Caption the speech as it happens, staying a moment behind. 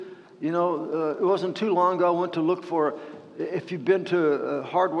It wasn't too long ago I went to look for, if you've been to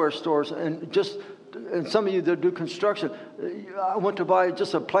hardware stores, and some of you that do construction, I went to buy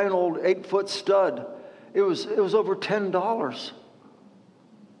just a plain old 8-foot stud. It was over $10.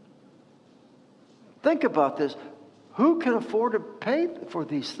 Think about this. Who can afford to pay for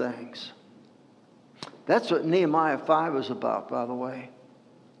these things? That's what Nehemiah 5 is about, by the way.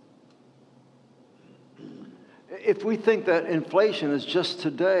 If we think that inflation is just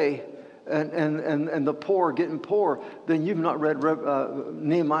today and the poor getting poor, then you've not read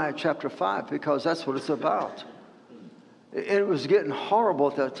Nehemiah chapter 5, because that's what it's about. It was getting horrible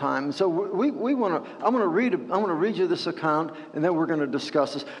at that time. So we want to. I'm going to read you this account, and then we're going to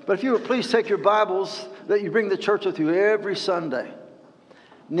discuss this. But if you would please take your Bibles that you bring to church with you every Sunday.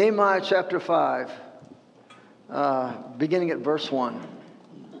 Nehemiah chapter 5, beginning at verse 1.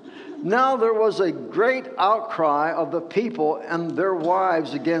 Now there was a great outcry of the people and their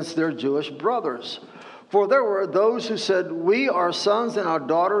wives against their Jewish brothers. For there were those who said, "We, our sons and our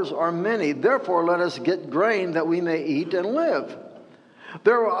daughters, are many. Therefore let us get grain that we may eat and live."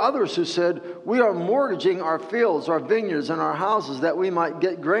 There were others who said, "We are mortgaging our fields, our vineyards, and our houses that we might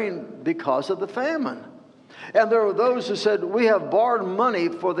get grain because of the famine." And there were those who said, "We have borrowed money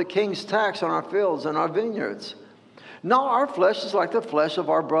for the king's tax on our fields and our vineyards. Now our flesh is like the flesh of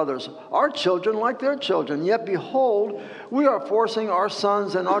our brothers, our children like their children. Yet behold, we are forcing our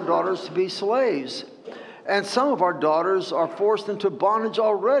sons and our daughters to be slaves. And some of our daughters are forced into bondage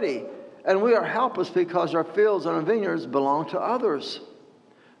already, and we are helpless because our fields and our vineyards belong to others."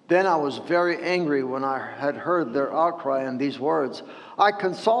 Then I was very angry when I had heard their outcry and these words. I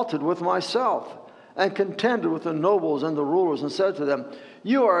consulted with myself and contended with the nobles and the rulers and said to them,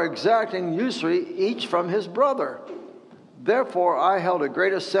 "You are exacting usury each from his brother." Therefore I held a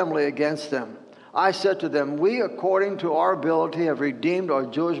great assembly against them. I said to them, "We, according to our ability, have redeemed our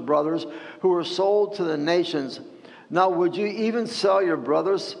Jewish brothers who were sold to the nations. Now would you even sell your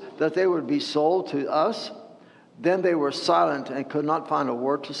brothers that they would be sold to us?" Then they were silent and could not find a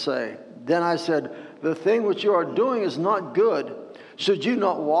word to say. Then I said, "The thing which you are doing is not good. Should you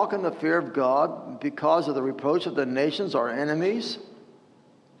not walk in the fear of God because of the reproach of the nations, our enemies?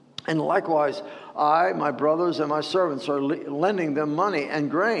 And likewise, I, my brothers, and my servants are lending them money and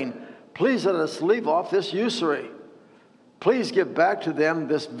grain. Please let us leave off this usury. Please give back to them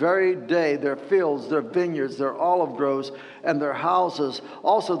this very day their fields, their vineyards, their olive groves, and their houses,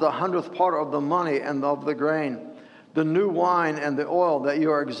 also the 100th part of the money and of the grain, the new wine and the oil that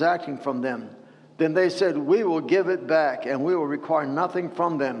you are exacting from them." Then they said, "We will give it back, and we will require nothing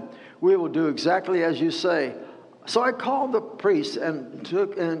from them. We will do exactly as you say." So I called the priests and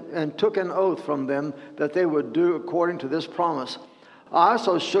took an oath from them that they would do according to this promise. I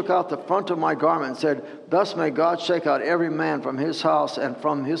also shook out the front of my garment and said, "Thus may God shake out every man from his house and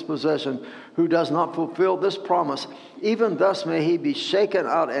from his possession who does not fulfill this promise. Even thus may he be shaken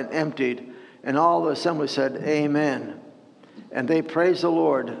out and emptied." And all the assembly said, "Amen." And they praised the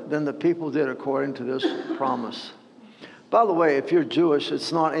Lord. Then the people did according to this promise. By the way, if you're Jewish,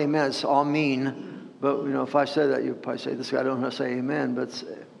 it's not amen, it's amen. But, if I say that, you'd probably say, "This guy don't know how to say amen," but it's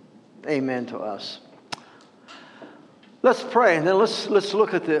amen to us. Let's pray, and then let's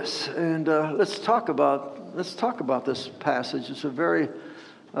look at this, and let's talk about this passage. It's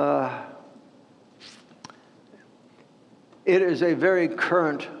it is a very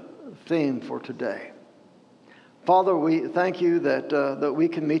current theme for today. Father, we thank you that we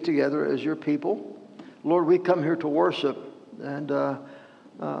can meet together as your people. Lord, we come here to worship, and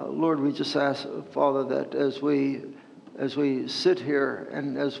Lord, we just ask, Father, that as we sit here,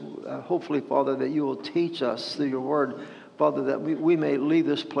 and as hopefully, Father, that you will teach us through your word, Father, that we may leave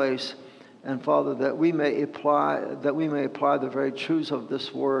this place, and Father, that we may apply the very truths of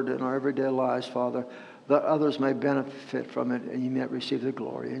this word in our everyday lives, Father, that others may benefit from it, and you may receive the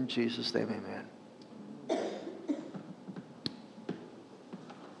glory. In Jesus' name, amen.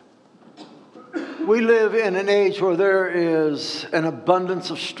 We live in an age where there is an abundance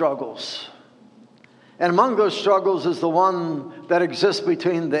of struggles. And among those struggles is the one that exists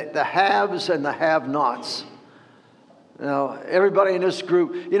between the haves and the have-nots. Everybody in this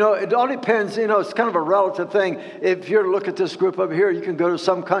group, it all depends, it's kind of a relative thing. If you look at this group over here, you can go to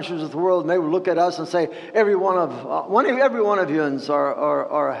some countries of the world and they would look at us and say, every one of you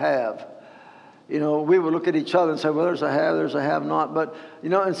are a have. We would look at each other and say, well, there's a have-not. But,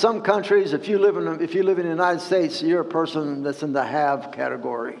 in some countries, if you live in the United States, you're a person that's in the have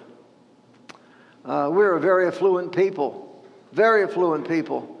category. We're a very affluent people. Very affluent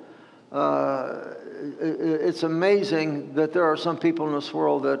people. It's amazing that there are some people in this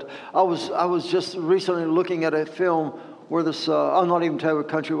world that I was just recently looking at a film where this, I'll not even tell you what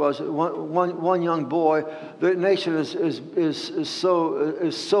country it was. One young boy, the nation is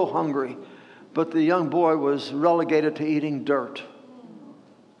so hungry, but the young boy was relegated to eating dirt.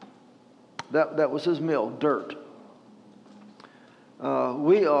 That was his meal, dirt.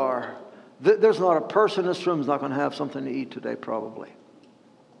 There's not a person in this room who's not going to have something to eat today, probably.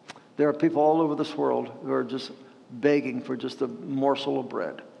 There are people all over this world who are just begging for just a morsel of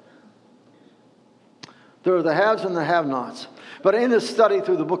bread. There are the haves and the have-nots. But in this study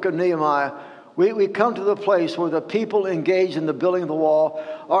through the book of Nehemiah, we come to the place where the people engaged in the building of the wall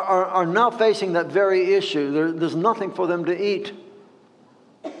are now facing that very issue. There's nothing for them to eat.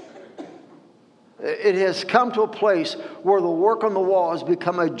 It has come to a place where the work on the wall has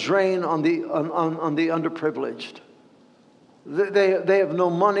become a drain on the underprivileged. They have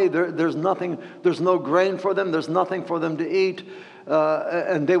no money. There's nothing. There's no grain for them. There's nothing for them to eat.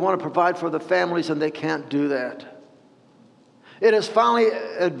 And they want to provide for the families, and they can't do that. It has finally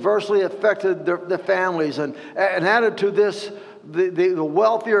adversely affected the families, and added to this, the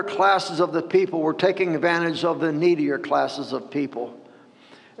wealthier classes of the people were taking advantage of the needier classes of people.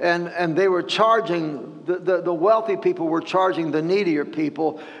 And they were charging, the wealthy people were charging the needier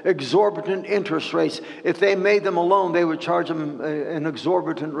people exorbitant interest rates. If they made them a loan, they would charge them an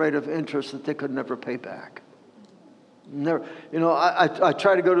exorbitant rate of interest that they could never pay back. Never, I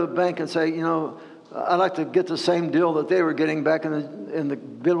try to go to the bank and say, I'd like to get the same deal that they were getting back in the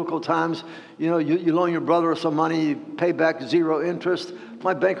biblical times. You loan your brother some money, you pay back 0 interest.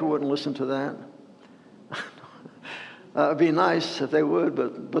 My banker wouldn't listen to that. It'd be nice if they would,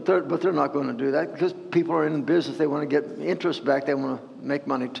 but they're not going to do that because people are in business. They want to get interest back. They want to make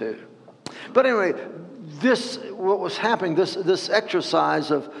money too. But anyway, what was happening, this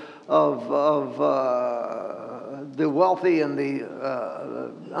exercise of the wealthy and the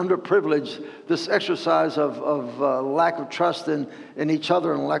underprivileged, this exercise of lack of trust in each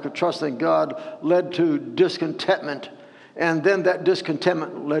other and lack of trust in God led to discontentment, and then that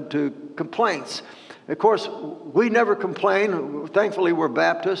discontentment led to complaints. Of course, we never complain. Thankfully, we're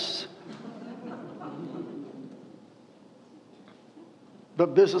Baptists.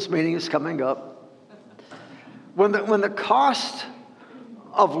 But business meeting is coming up. When the cost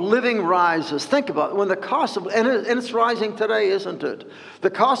of living rises, think about it. When the cost of, and it's rising today, isn't it? The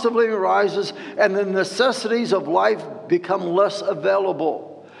cost of living rises, and the necessities of life become less available.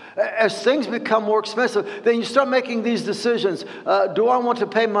 As things become more expensive, then you start making these decisions. Do I want to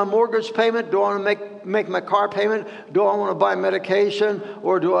pay my mortgage payment? Do I want to make my car payment? Do I want to buy medication?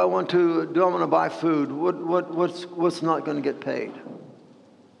 Or do I want to buy food? What's not going to get paid?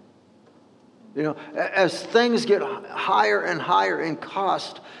 As things get higher and higher in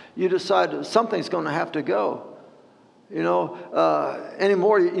cost, you decide something's going to have to go.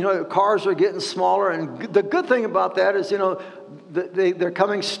 Anymore, cars are getting smaller, and the good thing about that is, they're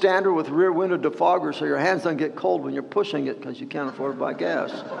coming standard with rear window defoggers, so your hands don't get cold when you're pushing it because you can't afford to buy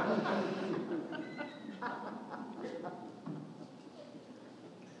gas.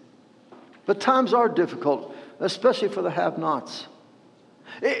 But times are difficult, especially for the have-nots.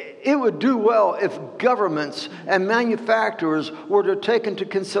 It would do well if governments and manufacturers were to take into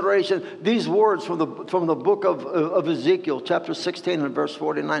consideration these words from the book of Ezekiel, chapter 16 and verse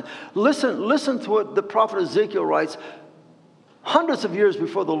 49. Listen to what the prophet Ezekiel writes hundreds of years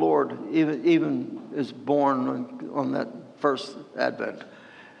before the Lord even is born on that first Advent.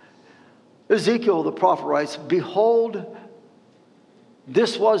 Ezekiel, the prophet, writes, "Behold,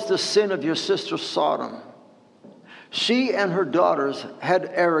 this was the sin of your sister Sodom. She and her daughters had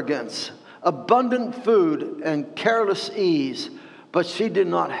arrogance, abundant food, and careless ease, but she did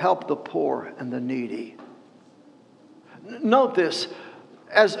not help the poor and the needy." Note this.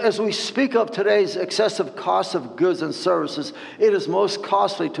 As we speak of today's excessive costs of goods and services, it is most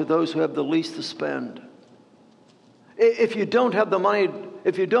costly to those who have the least to spend. If you don't have the money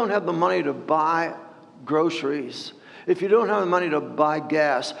to buy groceries, if you don't have the money to buy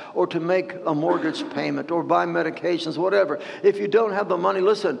gas or to make a mortgage payment or buy medications, whatever, if you don't have the money,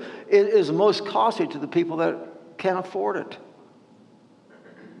 listen, it is most costly to the people that can't afford it.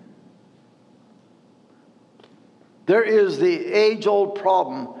 There is the age-old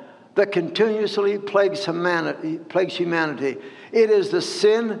problem that continuously plagues humanity. It is the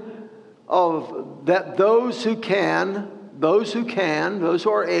sin of that those who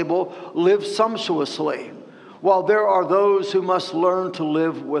are able, live sumptuously, while there are those who must learn to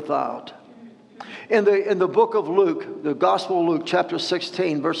live without. In the book of Luke, the Gospel of Luke, chapter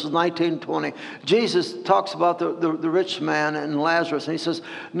 16, verses 19 and 20, Jesus talks about the rich man and Lazarus. And he says,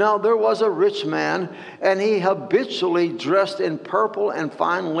 "Now there was a rich man, and he habitually dressed in purple and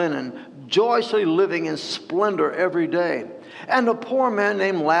fine linen, joyously living in splendor every day. And a poor man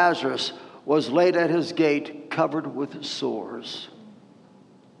named Lazarus was laid at his gate, covered with sores.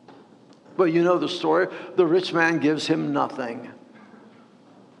 But you know the story. The rich man gives him nothing.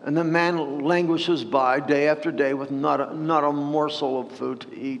 And the man languishes by day after day with not a morsel of food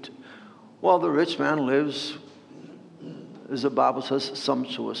to eat, while the rich man lives, as the Bible says,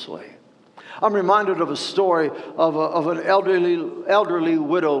 sumptuously. I'm reminded of a story of an elderly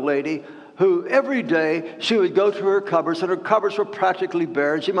widow lady who every day she would go to her cupboards, and her cupboards were practically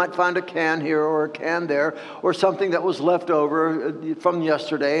bare. And she might find a can here or a can there or something that was left over from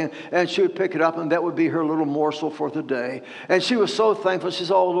yesterday, and she would pick it up, and that would be her little morsel for the day. And she was so thankful. She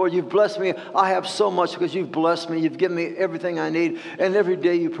said, "Oh, Lord, you've blessed me. I have so much because you've blessed me. You've given me everything I need, and every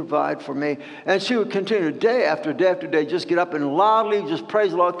day you provide for me." And she would continue day after day after day, just get up and loudly just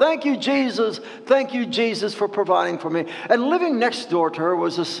praise the Lord. "Thank you, Jesus. Thank you, Jesus, for providing for me." And living next door to her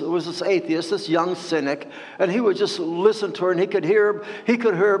was this atheist, this young cynic, and he would just listen to her, and he could hear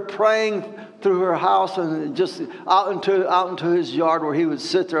her praying through her house and just out into his yard, where he would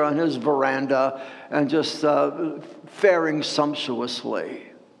sit there on his veranda and just faring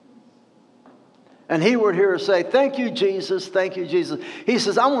sumptuously. And he would hear her say, "Thank you, Jesus. Thank you, Jesus." He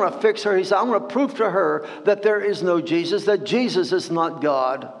says, "I'm going to fix her." He said, "I'm going to prove to her that there is no Jesus, that Jesus is not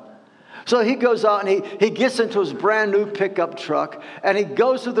God." So he goes out and he gets into his brand new pickup truck, and he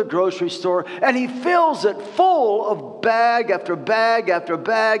goes to the grocery store, and he fills it full of bag after bag after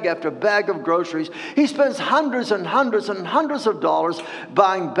bag after bag of groceries. He spends hundreds and hundreds and hundreds of dollars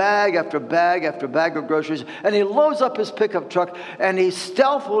buying bag after bag after bag of groceries. And he loads up his pickup truck, and he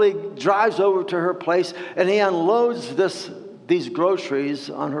stealthily drives over to her place, and he unloads these groceries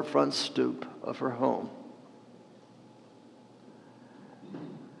on her front stoop of her home.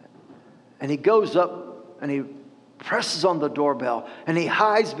 And he goes up and he presses on the doorbell, and he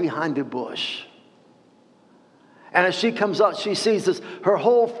hides behind a bush. And as she comes out, she sees this, her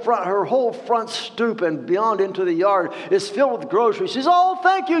whole front stoop and beyond into the yard is filled with groceries. She says, "Oh,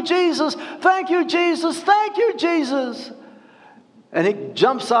 thank you, Jesus. Thank you, Jesus. Thank you, Jesus." And he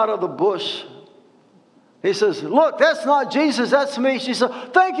jumps out of the bush. He says, "Look, that's not Jesus, that's me." She said,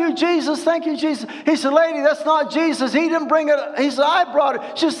 "Thank you, Jesus, thank you, Jesus." He said, "Lady, that's not Jesus. He didn't bring it." He said, "I brought it."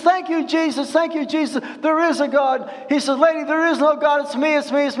 She says, "Thank you, Jesus, thank you, Jesus. There is a God." He said, "Lady, there is no God. It's me,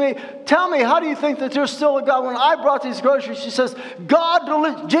 it's me, it's me. Tell me, how do you think that there's still a God when I brought these groceries?" She says,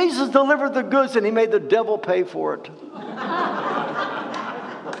 Jesus delivered the goods, and he made the devil pay for it.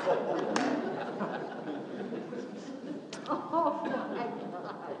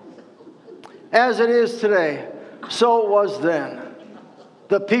 As it is today, so it was then.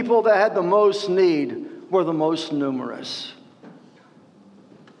 The people that had the most need were the most numerous.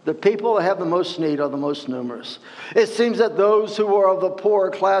 The people that have the most need are the most numerous. It seems that those who were of the poorer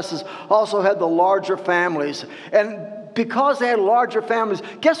classes also had the larger families. And because they had larger families,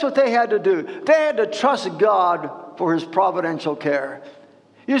 guess what they had to do? They had to trust God for his providential care.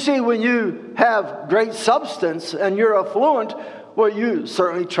 You see, when you have great substance and you're affluent, well, you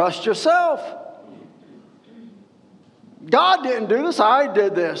certainly trust yourself. God didn't do this. I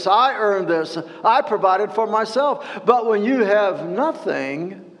did this. I earned this. I provided for myself. But when you have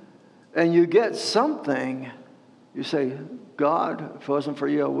nothing and you get something, you say, "God, if it wasn't for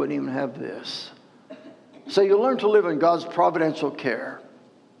you, I wouldn't even have this." So you learn to live in God's providential care.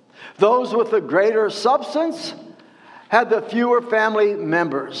 Those with the greater substance had the fewer family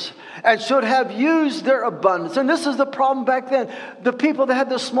members and should have used their abundance. And this is the problem back then. The people that had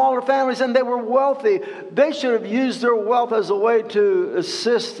the smaller families and they were wealthy, they should have used their wealth as a way to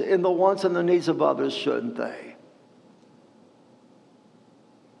assist in the wants and the needs of others, shouldn't they?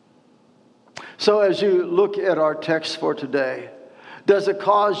 So as you look at our text for today, does it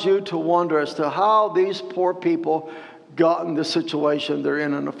cause you to wonder as to how these poor people got in the situation they're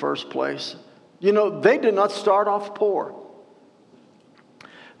in the first place? You know, they did not start off poor.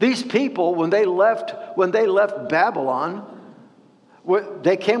 These people, when they left Babylon,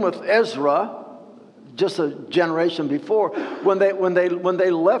 they came with Ezra, just a generation before. When they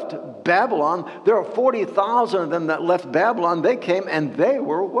left Babylon, there were 40,000 of them that left Babylon. They came and they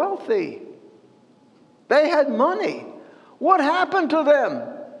were wealthy. They had money. What happened to them?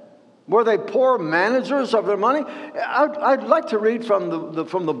 Were they poor managers of their money? I'd like to read from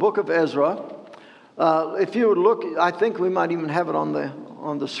the book of Ezra. If you would look, I think we might even have it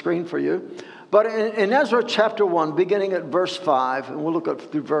on the screen for you. But in Ezra chapter 1, beginning at verse 5, and we'll look up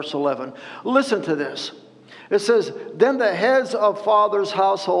through verse 11, listen to this. It says, "Then the heads of fathers'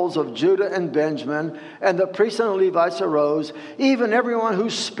 households of Judah and Benjamin, and the priests and Levites arose, even everyone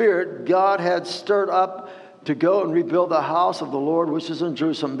whose spirit God had stirred up to go and rebuild the house of the Lord which is in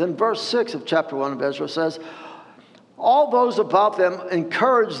Jerusalem. Then verse 6 of chapter 1 of Ezra says, all those about them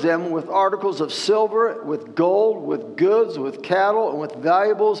encouraged them with articles of silver, with gold, with goods, with cattle, and with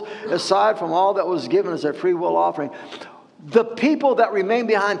valuables, aside from all that was given as a free will offering. The people that remained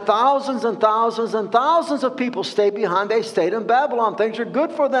behind, thousands and thousands and thousands of people stayed behind. They stayed in Babylon. Things are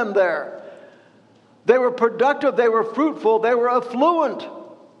good for them there. They were productive. They were fruitful. They were affluent.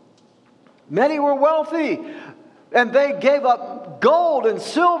 Many were wealthy. And they gave up gold and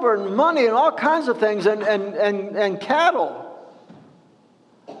silver and money and all kinds of things and cattle.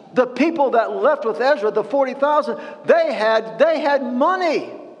 The people that left with Ezra, the 40,000, they had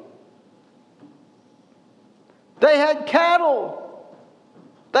money. They had cattle.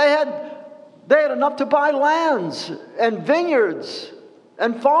 They had enough to buy lands and vineyards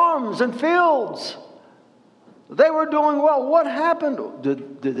and farms and fields. They were doing well. What happened?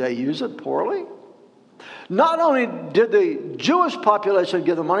 Did they use it poorly? Not only did the Jewish population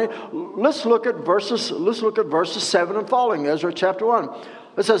give the money, let's look at verses 7 and following, Ezra chapter 1.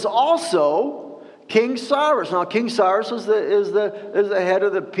 It says, also King Cyrus. Now King Cyrus is the head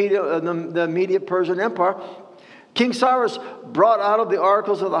of the Medo-Persian Empire. King Cyrus brought out of the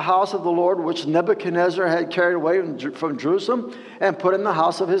articles of the house of the Lord, which Nebuchadnezzar had carried away from Jerusalem, and put in the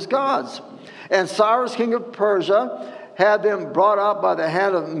house of his gods. And Cyrus, king of Persia, had them brought out by the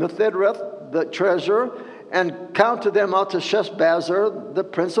hand of Mithridates, the treasurer, and counted them out to Sheshbazzar, the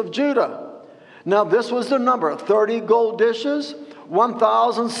prince of Judah. Now this was the number: 30 gold dishes,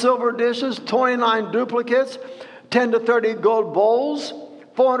 1,000 silver dishes, 29 duplicates, 10 to 30 gold bowls,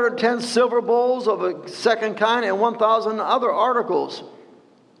 410 silver bowls of a second kind, and 1,000 other articles.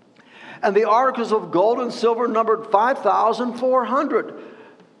 And the articles of gold and silver numbered 5,400.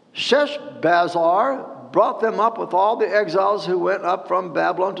 Sheshbazzar brought them up with all the exiles who went up from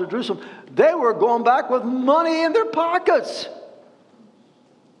Babylon to Jerusalem. They were going back with money in their pockets.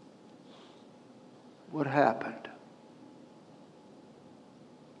 What happened?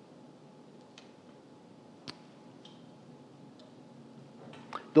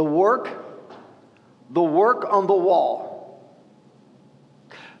 The work on the wall.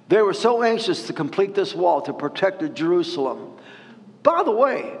 They were so anxious to complete this wall, to protect Jerusalem. By the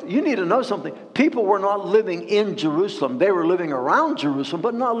way, you need to know something. People were not living in Jerusalem. They were living around Jerusalem,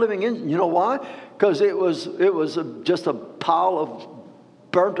 but not living in. You know why? Because it was just a pile of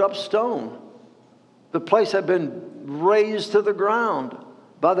burnt up stone. The place had been razed to the ground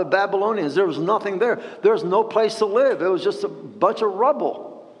by the Babylonians. There was nothing there. There was no place to live. It was just a bunch of rubble.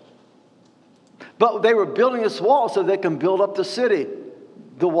 But they were building this wall so they can build up the city.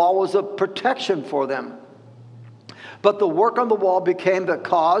 The wall was a protection for them. But the work on the wall became the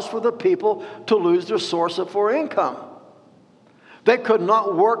cause for the people to lose their source for income. They could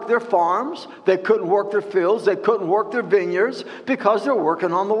not work their farms. They couldn't work their fields. They couldn't work their vineyards because they're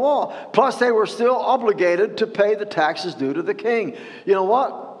working on the wall. Plus, they were still obligated to pay the taxes due to the king. You know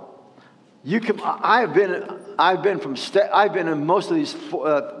what? I've been in most of these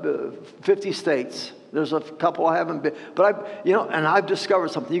 50 states. There's a couple I haven't been, but I've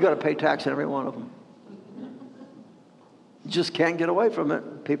discovered something. You got to pay tax in every one of them. You just can't get away from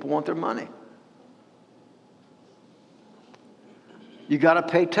it. People want their money. You got to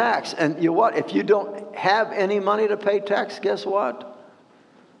pay tax. And you know what? If you don't have any money to pay tax, guess what?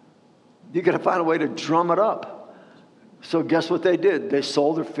 You got to find a way to drum it up. So guess what they did? They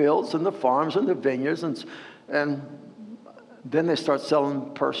sold their fields and the farms and the vineyards, and then they start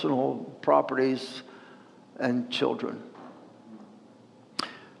selling personal properties and children.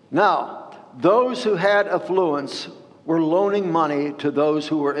 Now, those who had affluence were loaning money to those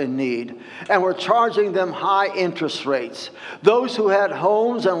who were in need and were charging them high interest rates. Those who had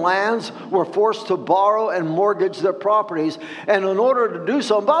homes and lands were forced to borrow and mortgage their properties. And in order to do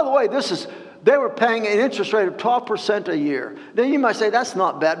so, and by the way, they were paying an interest rate of 12% a year. Now you might say that's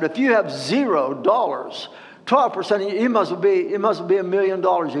not bad, but if you have $0, 12%, it must be $1 million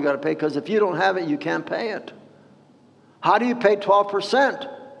you got to pay, because if you don't have it, you can't pay it. How do you pay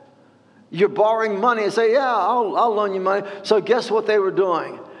 12%? You're borrowing money and say, yeah, I'll loan you money. So guess what they were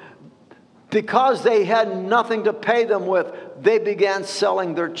doing? Because they had nothing to pay them with, they began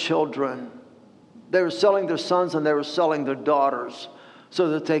selling their children. They were selling their sons and they were selling their daughters so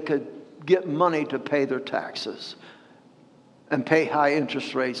that they could get money to pay their taxes and pay high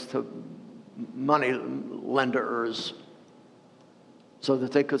interest rates to money lenders so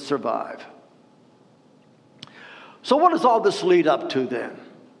that they could survive. So what does all this lead up to then?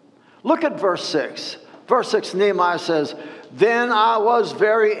 Look at verse 6. Verse 6, Nehemiah says, "Then I was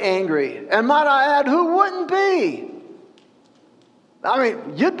very angry." And might I add, who wouldn't be? I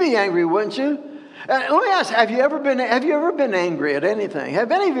mean, you'd be angry, wouldn't you? And let me ask, have you ever been angry at anything?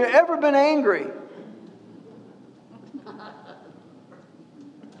 Have any of you ever been angry?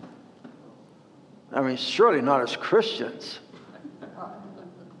 I mean, surely not as Christians.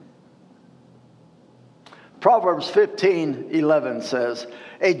 Proverbs 15:11 says,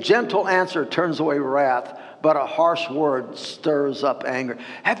 a gentle answer turns away wrath, but a harsh word stirs up anger.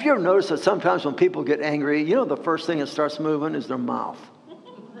 Have you ever noticed that sometimes when people get angry, you know the first thing that starts moving is their mouth?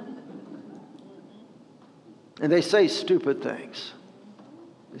 And they say stupid things.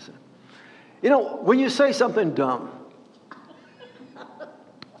 You know, when you say something dumb,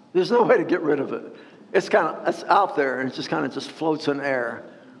 there's no way to get rid of it. It's out there, and it just kind of just floats in air.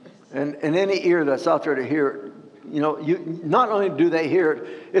 And any ear that's out there to hear it, you know, not only do they hear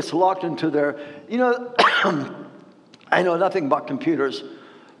it, it's locked into their, you know, I know nothing about computers.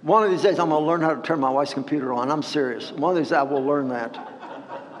 One of these days I'm going to learn how to turn my wife's computer on. I'm serious. One of these days I will learn that.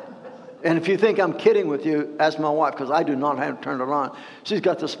 And if you think I'm kidding with you, ask my wife, because I do not have to turn it on. She's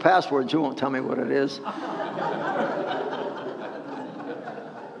got this password, she won't tell me what it is.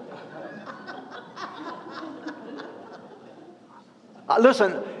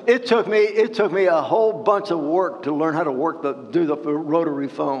 Listen, it took me a whole bunch of work to learn how to do the rotary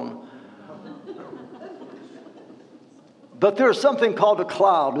phone. But there's something called a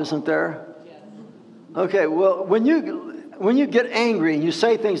cloud, isn't there? Okay, well, when you get angry and you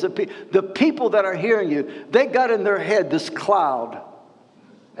say things that the people that are hearing you, they got in their head this cloud.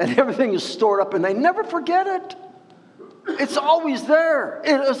 And everything is stored up and they never forget it. It's always there.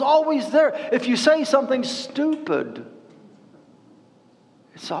 It is always there. If you say something stupid,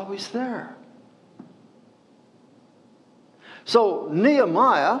 it's always there. So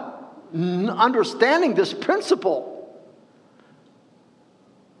Nehemiah, understanding this principle,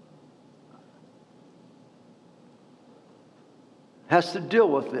 has to deal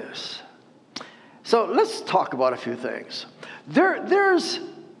with this. So let's talk about a few things. There's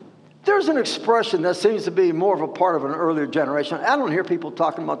an expression that seems to be more of a part of an earlier generation. I don't hear people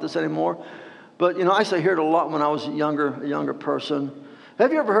talking about this anymore, but you know, I used to hear it a lot when I was a younger person.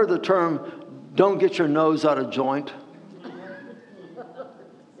 Have you ever heard the term, don't get your nose out of joint?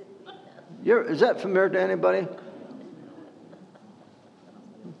 Is that familiar to anybody?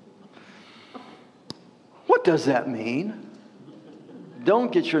 What does that mean?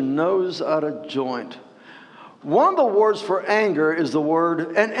 Don't get your nose out of joint. One of the words for anger is the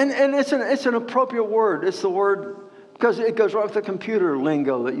word, and it's an appropriate word. It's the word, because it goes right with the computer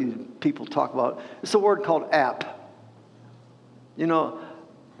lingo that people talk about. It's the word called app. You know,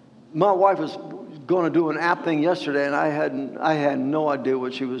 my wife was going to do an app thing yesterday, and I had no idea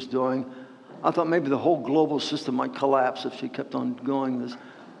what she was doing. I thought maybe the whole global system might collapse if she kept on going this.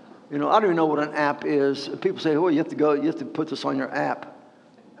 You know, I don't even know what an app is. People say, "Oh, you have to put this on your app."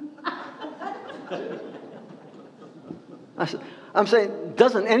 I'm saying,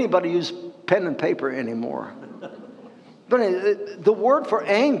 doesn't anybody use pen and paper anymore? But the word for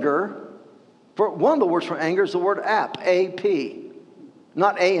anger, one of the words for anger is the word app, A-P.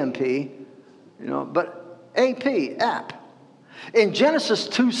 Not A-M-P, you know, but A-P, app. In Genesis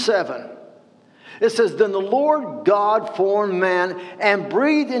 2:7, it says, then the Lord God formed man and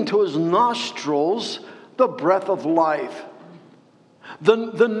breathed into his nostrils the breath of life. The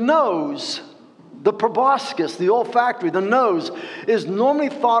nose, the proboscis, the olfactory, the nose is normally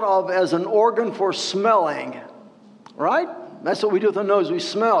thought of as an organ for smelling, right? That's what we do with the nose. We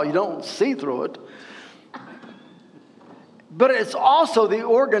smell. You don't see through it. But it's also the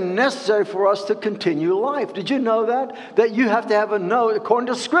organ necessary for us to continue life. Did you know that? That you have to have a nose, according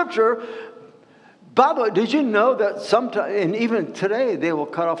to Scripture. By the way, did you know that sometimes, and even today, they will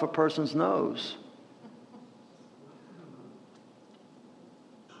cut off a person's nose?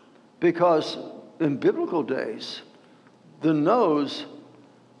 Because in biblical days, the nose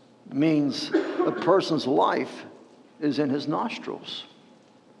means a person's life is in his nostrils.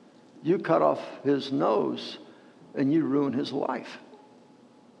 You cut off his nose, and you ruin his life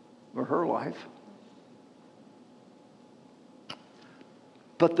or her life.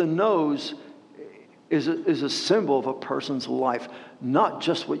 But the nose is a symbol of a person's life, not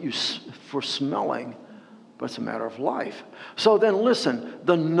just what you for smelling, but it's a matter of life. So then listen,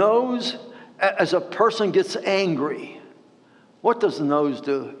 the nose, as a person gets angry, what does the nose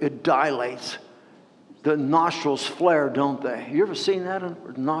do? It dilates. The nostrils flare, don't they? You ever seen that?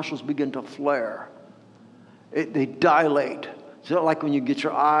 The nostrils begin to flare. They dilate. It's not like when you get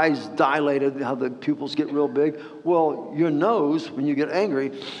your eyes dilated, how the pupils get real big. Well, your nose, when you get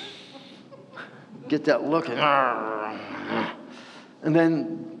angry, get that look, and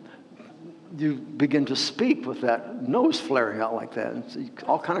then you begin to speak with that nose flaring out like that. And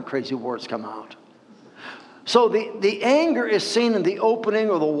all kind of crazy words come out. So the anger is seen in the opening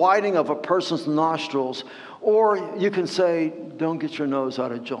or the widening of a person's nostrils. Or you can say, don't get your nose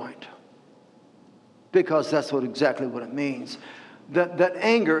out of joint. Because that's exactly what it means. That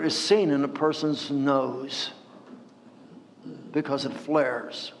anger is seen in a person's nose. Because it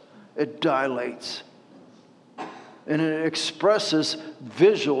flares. It dilates. And it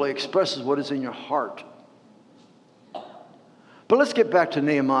visually expresses what is in your heart. But let's get back to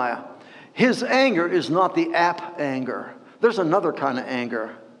Nehemiah. His anger is not the ap anger. There's another kind of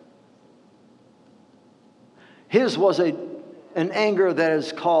anger. His was an anger that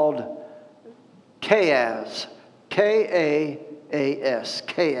is called chaos. K-A-A-S.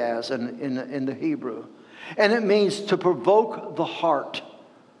 Chaos in the Hebrew. And it means to provoke the heart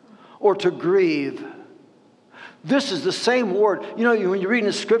or to grieve. This is the same word. You know, when you read in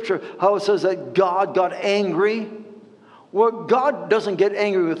the scripture how it says that God got angry. Well, God doesn't get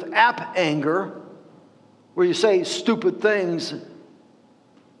angry with ap anger, where you say stupid things.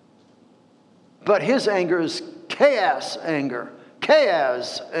 But his anger is chaos anger.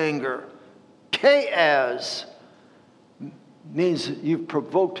 Chaos anger. Chaos means you've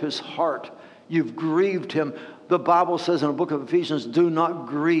provoked his heart. You've grieved him. The Bible says in the book of Ephesians, do not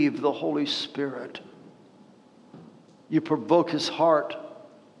grieve the Holy Spirit. You provoke his heart.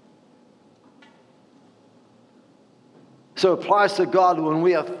 So it applies to God when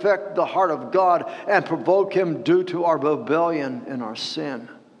we affect the heart of God and provoke him due to our rebellion and our sin.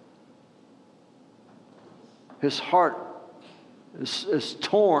 His heart is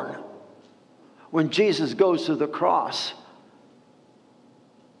torn when Jesus goes to the cross.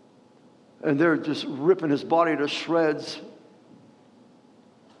 And they're just ripping his body to shreds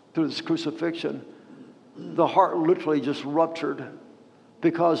through this crucifixion. The heart literally just ruptured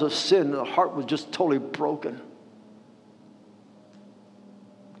because of sin. The heart was just totally broken.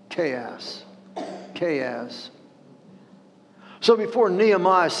 Chaos. Chaos. So before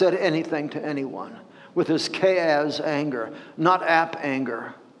Nehemiah said anything to anyone with his chaos anger, not ap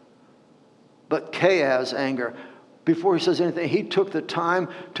anger, but chaos anger, before he says anything, he took the time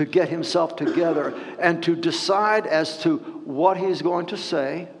to get himself together and to decide as to what he's going to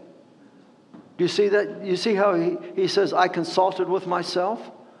say. Do you see that? You see how he says, I consulted with myself?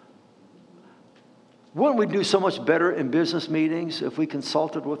 Wouldn't we do so much better in business meetings if we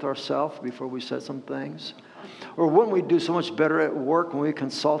consulted with ourselves before we said some things? Or wouldn't we do so much better at work when we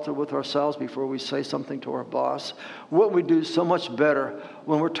consulted with ourselves before we say something to our boss? Wouldn't we do so much better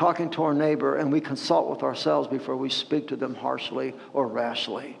when we're talking to our neighbor and we consult with ourselves before we speak to them harshly or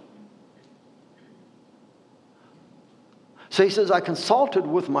rashly? So he says, I consulted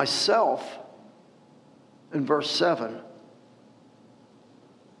with myself in verse 7.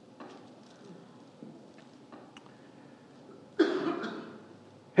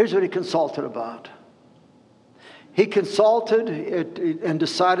 Here's what he consulted about. He consulted and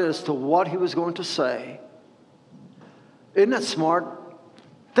decided as to what he was going to say. Isn't that smart?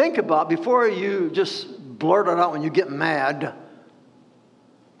 Think about, before you just blurt it out when you get mad,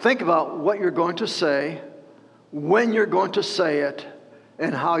 think about what you're going to say, when you're going to say it,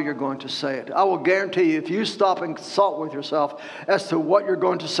 and how you're going to say it. I will guarantee you, if you stop and consult with yourself as to what you're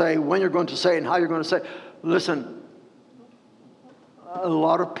going to say, when you're going to say it, and how you're going to say it, listen, a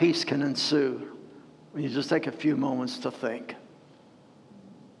lot of peace can ensue when you just take a few moments to think.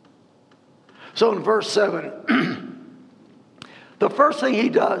 So in verse 7, the first thing he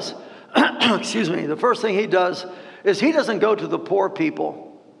does, the first thing he does is he doesn't go to the poor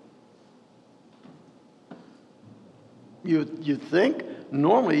people. You think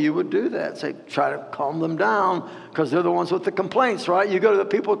normally you would do that, say try to calm them down because they're the ones with the complaints, right? You go to the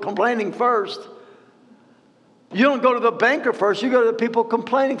people complaining first. You don't go to the banker first. You go to the people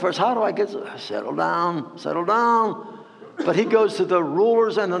complaining first. How do I get settle down? Settle down. But he goes to the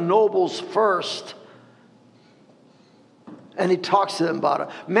rulers and the nobles first. And he talks to them about it.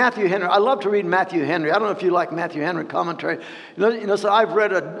 Matthew Henry. I love to read Matthew Henry. I don't know if you like Matthew Henry commentary. So I've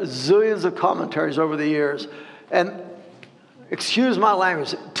read zillions of commentaries over the years. And excuse my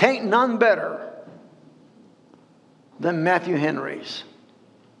language, tain't none better than Matthew Henry's.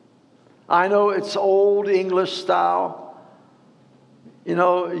 I know it's old English style. You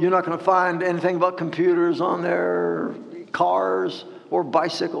know, you're not going to find anything about computers on there, cars or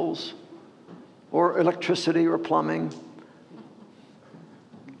bicycles or electricity or plumbing.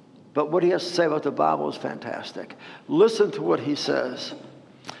 But what he has to say about the Bible is fantastic. Listen to what he says.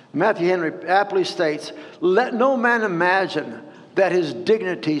 Matthew Henry aptly states, let no man imagine that his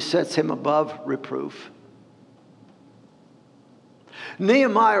dignity sets him above reproof.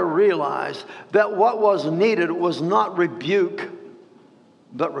 Nehemiah realized that what was needed was not rebuke,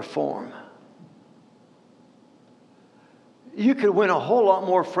 but reform. you could win a whole lot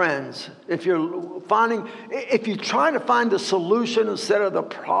more friends if you're trying to find the solution instead of the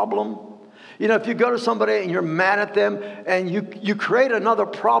problem. You know, if you go to somebody and you're mad at them and you create another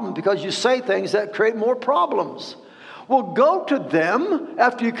problem because you say things that create more problems. Well, go to them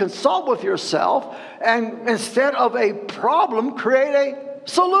after you consult with yourself, and instead of a problem, create a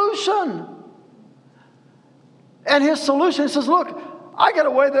solution. And his solution, he says, look, I got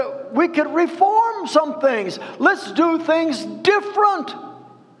a way that we could reform some things. Let's do things different.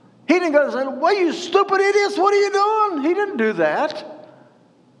 He didn't go and say, well, you stupid idiots, what are you doing? He didn't do that.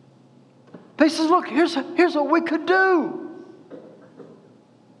 But he says, look, here's what we could do.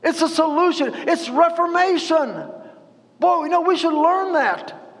 It's a solution. It's reformation. Boy, we should learn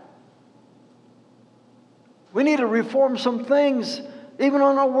that. We need to reform some things, even in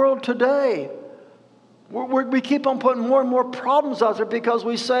our world today. We keep on putting more and more problems out there because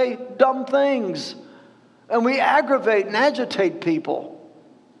we say dumb things. And we aggravate and agitate people.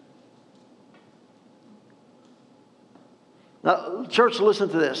 Now, church, listen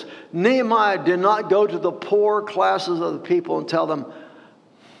to this. Nehemiah did not go to the poor classes of the people and tell them,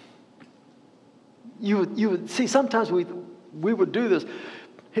 you would see, sometimes we would do this.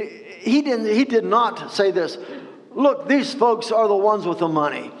 He did not say this. Look, these folks are the ones with the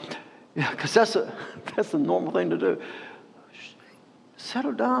money. Because that's the normal thing to do.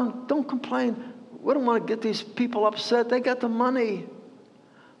 Settle down. Don't complain. We don't want to get these people upset. They got the money.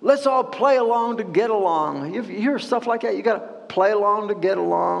 Let's all play along to get along. You hear stuff like that. You got to play along to get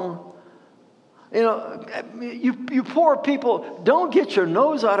along. You know, you poor people, don't get your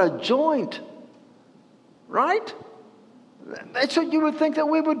nose out of joint. Right? That's what you would think that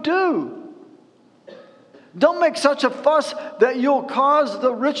we would do. Don't make such a fuss that you'll cause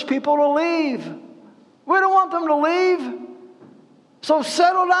the rich people to leave. We don't want them to leave. So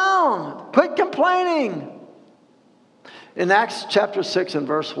settle down. Quit complaining. In Acts chapter 6 and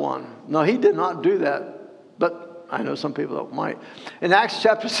verse 1. No, he did not do that. But I know some people that might. In Acts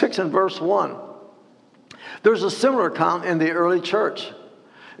chapter 6 and verse 1. There's a similar account in the early church.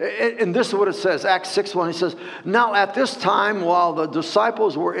 And this is what it says, Acts 6:1. He says, now at this time, while the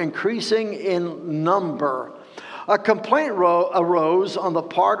disciples were increasing in number, a complaint arose on the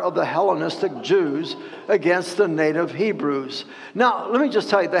part of the Hellenistic Jews against the native Hebrews. Now, let me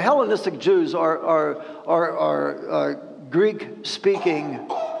just tell you, the Hellenistic Jews are Greek-speaking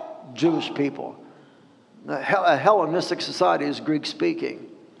Jewish people. A Hellenistic society is Greek-speaking.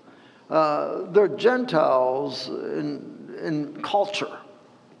 They're Gentiles in culture.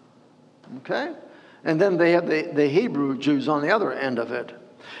 Okay? And then they have the Hebrew Jews on the other end of it.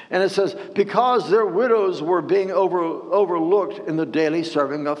 And it says, because their widows were being overlooked in the daily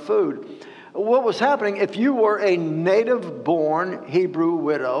serving of food. What was happening, if you were a native-born Hebrew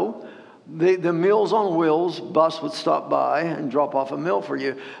widow, the Meals on Wheels bus would stop by and drop off a meal for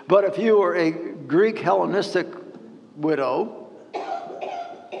you. But if you were a Greek Hellenistic widow,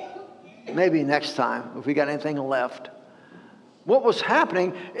 maybe next time, if we got anything left, what was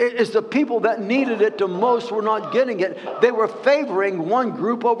happening is the people that needed it the most were not getting it. They were favoring one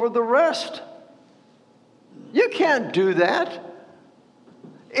group over the rest. You can't do that.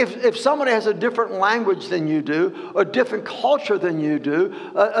 If somebody has a different language than you do, a different culture than you do,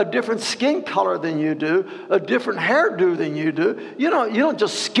 a different skin color than you do, a different hairdo than you do, you don't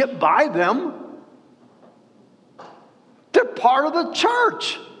just skip by them. They're part of the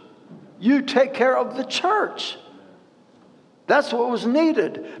church. You take care of the church. That's what was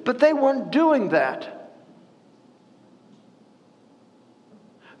needed. But they weren't doing that.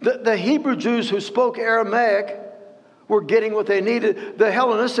 The Hebrew Jews who spoke Aramaic were getting what they needed. The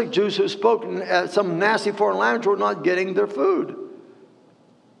Hellenistic Jews who spoke some nasty foreign language were not getting their food.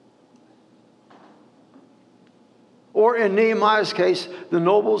 Or in Nehemiah's case, the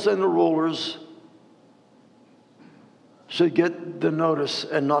nobles and the rulers should get the notice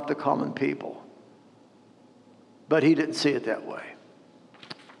and not the common people. But he didn't see it that way.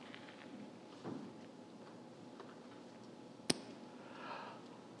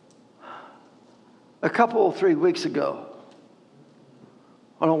 A couple, 3 weeks ago,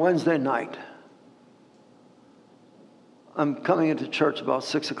 on a Wednesday night, I'm coming into church about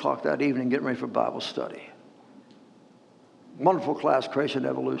 6 o'clock that evening, getting ready for Bible study. Wonderful class, Creation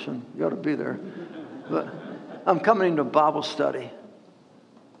Evolution. You ought to be there. But I'm coming into Bible study.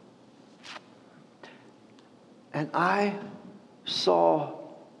 And I saw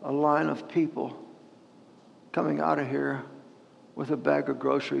a line of people coming out of here with a bag of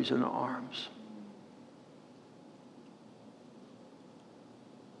groceries in their arms.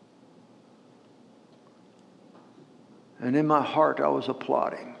 And in my heart, I was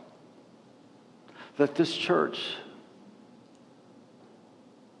applauding that this church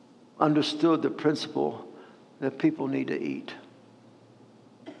understood the principle that people need to eat.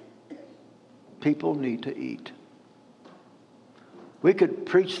 People need to eat. We could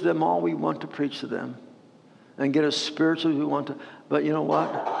preach to them all we want to preach to them and get as spiritual as we want to. But you know what?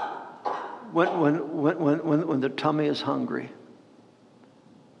 When the tummy is hungry,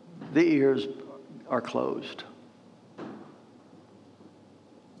 the ears are closed.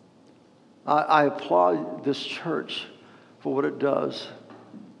 I applaud this church for what it does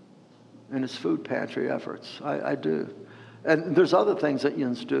in its food pantry efforts. I do. And there's other things that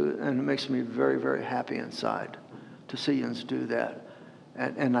Yins do, and it makes me very, very happy inside to see Yins do that.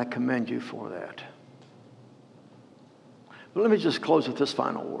 And I commend you for that. But let me just close with this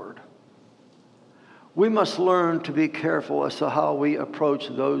final word. We must learn to be careful as to how we approach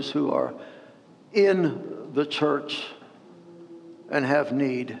those who are in the church and have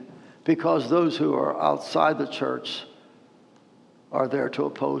need, because those who are outside the church are there to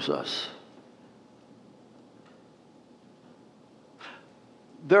oppose us.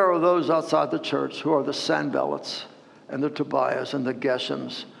 There are those outside the church who are the Sanballats and the Tobiahs and the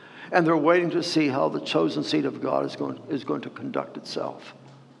Geshems, and they're waiting to see how the chosen seed of God is going to conduct itself.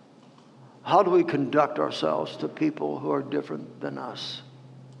 How do we conduct ourselves to people who are different than us?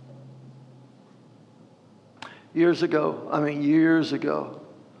 Years ago, I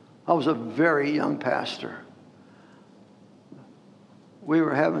was a very young pastor. We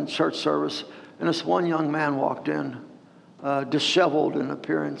were having church service, and this one young man walked in, disheveled in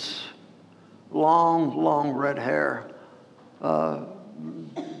appearance, long red hair,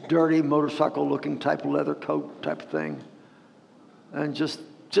 dirty motorcycle-looking type leather coat type thing, and just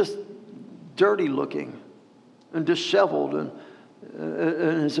dirty looking and disheveled, and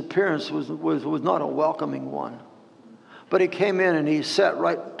his appearance was not a welcoming one. But he came in and he sat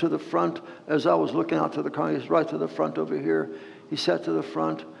right to the front. As I was looking out to the car, he's right to the front over here. He sat to the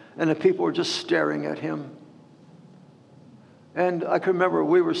front, and the people were just staring at him. And I can remember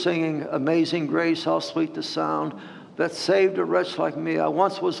we were singing Amazing Grace, how sweet the sound that saved a wretch like me. I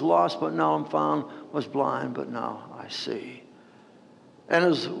once was lost, but now I'm found, was blind, but now I see. And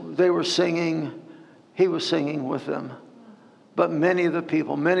as they were singing, he was singing with them. But many of the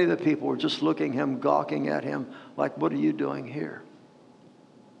people were just looking at him, gawking at him, like, what are you doing here?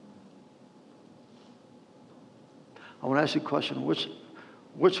 I want to ask you a question.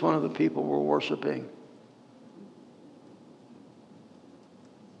 Which one of the people were worshiping?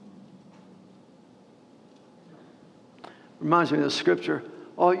 Reminds me of the scripture.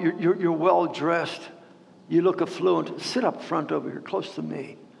 Oh, you're well dressed. You look affluent. Sit up front over here, close to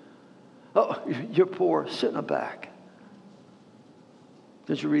me. Oh, you're poor. Sit in the back.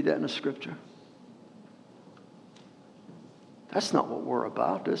 Did you read that in the scripture? That's not what we're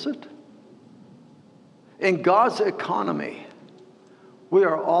about, is it? In God's economy, we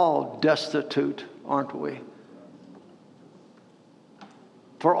are all destitute, aren't we?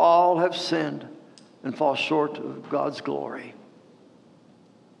 For all have sinned and fall short of God's glory.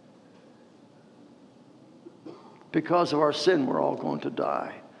 Because of our sin, we're all going to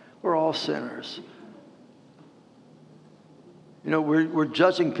die. We're all sinners. You know, we're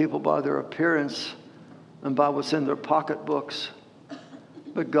judging people by their appearance and by what's in their pocketbooks.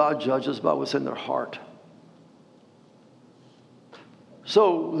 But God judges by what's in their heart.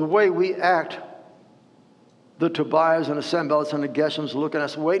 So the way we act, the Tobiahs and the Sanballats and the Geshems look at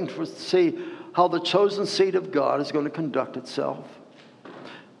us, waiting to see how the chosen seed of God is going to conduct itself.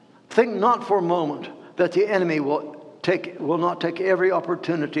 Think not for a moment that the enemy will not take every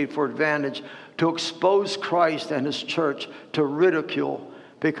opportunity for advantage to expose Christ and his church to ridicule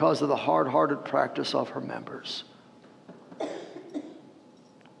because of the hard-hearted practice of her members.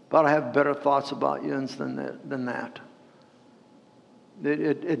 But I have better thoughts about Yins than that.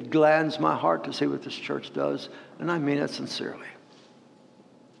 It gladdens my heart to see what this church does, and I mean it sincerely.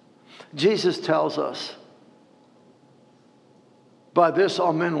 Jesus tells us, by this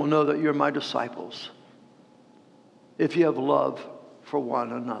all men will know that you're my disciples, if you have love for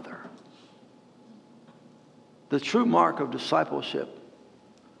one another. The true mark of discipleship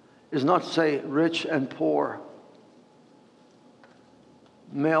is not to say rich and poor,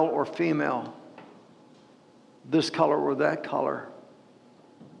 male or female, this color or that color,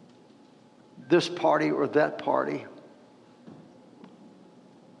 this party or that party,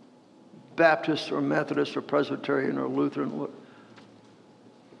 Baptist or Methodist or Presbyterian or Lutheran.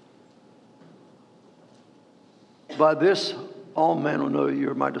 By this, all men will know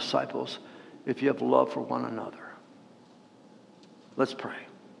you're my disciples if you have love for one another. Let's pray.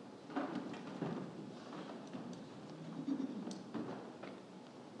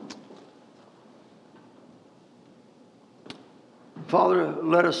 Father,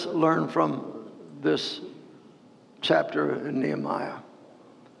 let us learn from this chapter in Nehemiah.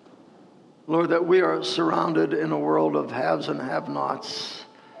 Lord, that we are surrounded in a world of haves and have-nots.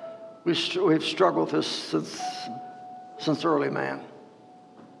 We've struggled with this since early man.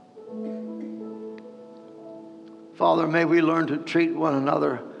 Father, may we learn to treat one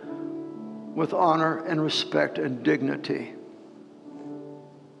another with honor and respect and dignity.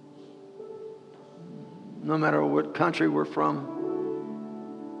 No matter what country we're from,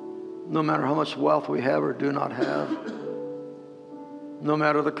 no matter how much wealth we have or do not have, no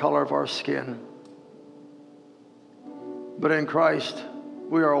matter the color of our skin. But in Christ,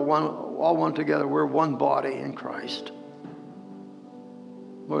 we are all one together. We're one body in Christ.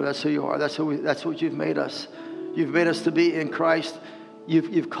 Lord, that's who you are. That's what you've made us. You've made us to be in Christ.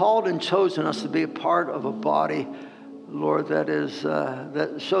 You've called and chosen us to be a part of a body, Lord,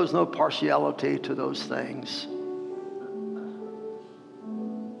 that shows no partiality to those things.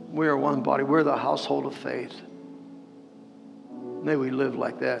 We are one body. We're the household of faith. May we live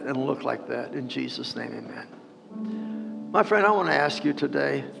like that and look like that. In Jesus' name, amen. My friend, I want to ask you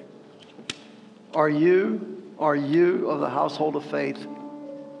today, are you of the household of faith?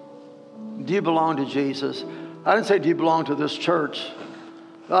 Do you belong to Jesus? I didn't say, do you belong to this church?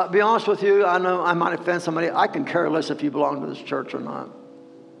 Be honest with you, I know I might offend somebody. I can care less if you belong to this church or not.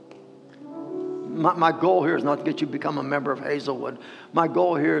 My goal here is not to get you to become a member of Hazelwood. My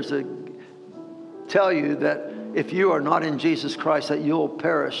goal here is to tell you that if you are not in Jesus Christ, that you'll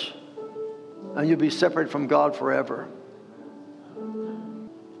perish and you'll be separated from God forever.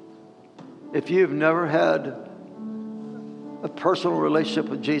 If you've never had a personal relationship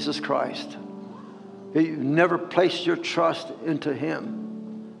with Jesus Christ, if you've never placed your trust into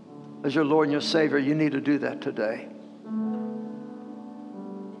Him as your Lord and your Savior, you need to do that today.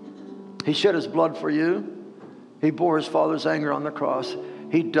 He shed His blood for you. He bore His Father's anger on the cross.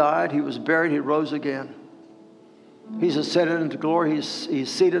 He died. He was buried. He rose again. He's ascended into glory.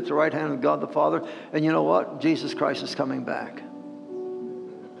 He's seated at the right hand of God the Father. And you know what? Jesus Christ is coming back.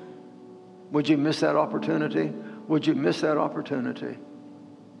 Would you miss that opportunity? Would you miss that opportunity?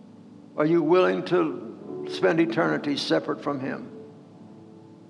 Are you willing to spend eternity separate from Him?